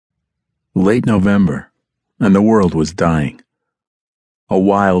Late November, and the world was dying. A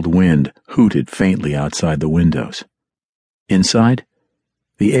wild wind hooted faintly outside the windows. Inside,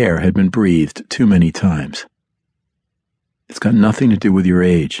 the air had been breathed too many times. "It's got nothing to do with your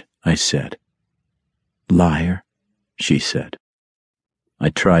age," I said. "Liar," she said. I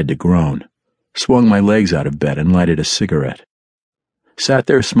tried to groan, swung my legs out of bed and lighted a cigarette. Sat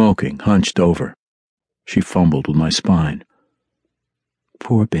there smoking, hunched over. She fumbled with my spine.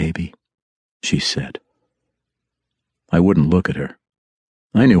 "Poor baby," she said. I wouldn't look at her.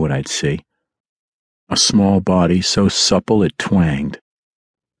 I knew what I'd see. A small body so supple it twanged.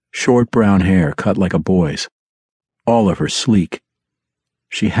 Short brown hair cut like a boy's. All of her sleek.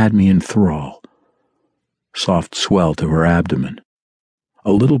 She had me in thrall. Soft swell to her abdomen.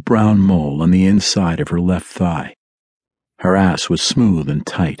 A little brown mole on the inside of her left thigh. Her ass was smooth and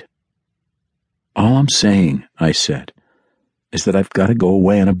tight. "All I'm saying," I said, "is that I've got to go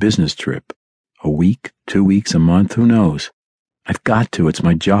away on a business trip. A week, 2 weeks, a month, who knows? I've got to, it's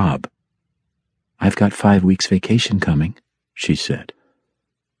my job." "I've got 5 weeks vacation coming," she said.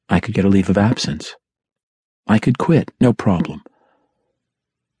 "I could get a leave of absence. I could quit, no problem."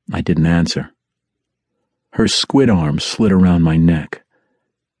 I didn't answer. Her squid arms slid around my neck.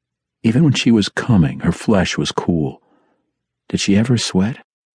 Even when she was coming, her flesh was cool. Did she ever sweat?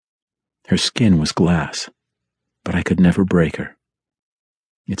 Her skin was glass, but I could never break her.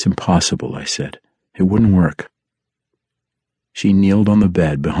 "It's impossible," I said. "It wouldn't work." She kneeled on the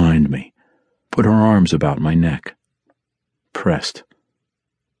bed behind me, put her arms about my neck. Pressed.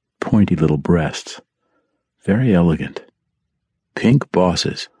 Pointy little breasts. Very elegant. Pink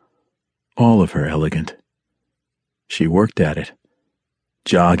bosses. All of her elegant. She worked at it.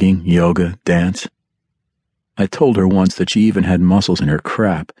 Jogging, yoga, dance. I told her once that she even had muscles in her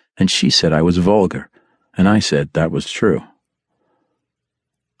crap, and she said I was vulgar, and I said that was true.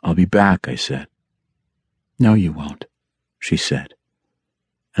 "I'll be back," I said. "No, you won't," she said.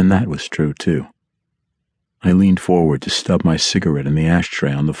 And that was true, too. I leaned forward to stub my cigarette in the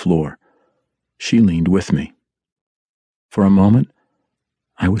ashtray on the floor. She leaned with me. For a moment,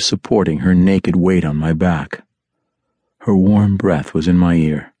 I was supporting her naked weight on my back. Her warm breath was in my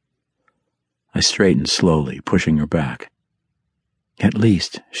ear. I straightened slowly, pushing her back. "At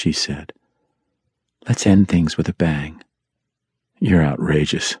least," she said, "let's end things with a bang." "You're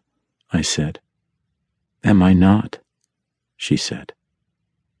outrageous," I said. "Am I not?" she said.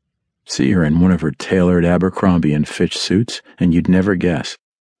 See her in one of her tailored Abercrombie & Fitch suits, and you'd never guess.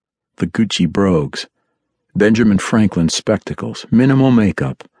 The Gucci brogues, Benjamin Franklin spectacles, minimal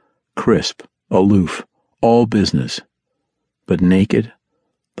makeup, crisp, aloof, all business. But naked,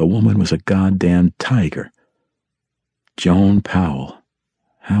 the woman was a goddamn tiger. Joan Powell.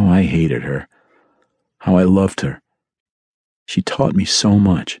 How I hated her. How I loved her. She taught me so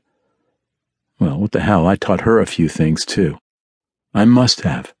much. Well, what the hell, I taught her a few things, too. I must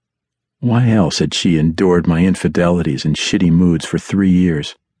have. Why else had she endured my infidelities and shitty moods for 3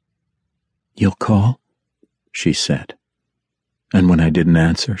 years? "You'll call?" she said. And when I didn't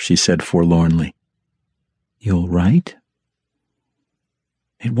answer, she said forlornly, "You'll write?"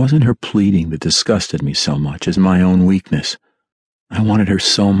 It wasn't her pleading that disgusted me so much as my own weakness. I wanted her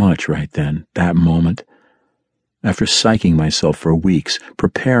so much right then, that moment. After psyching myself for weeks,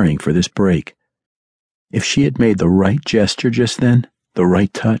 preparing for this break. If she had made the right gesture just then, the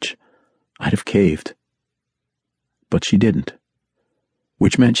right touch, I'd have caved. But she didn't.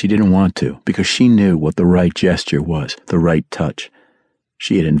 Which meant she didn't want to, because she knew what the right gesture was, the right touch.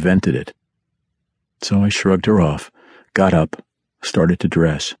 She had invented it. So I shrugged her off, got up, started to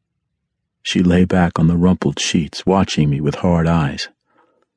dress. She lay back on the rumpled sheets, watching me with hard eyes,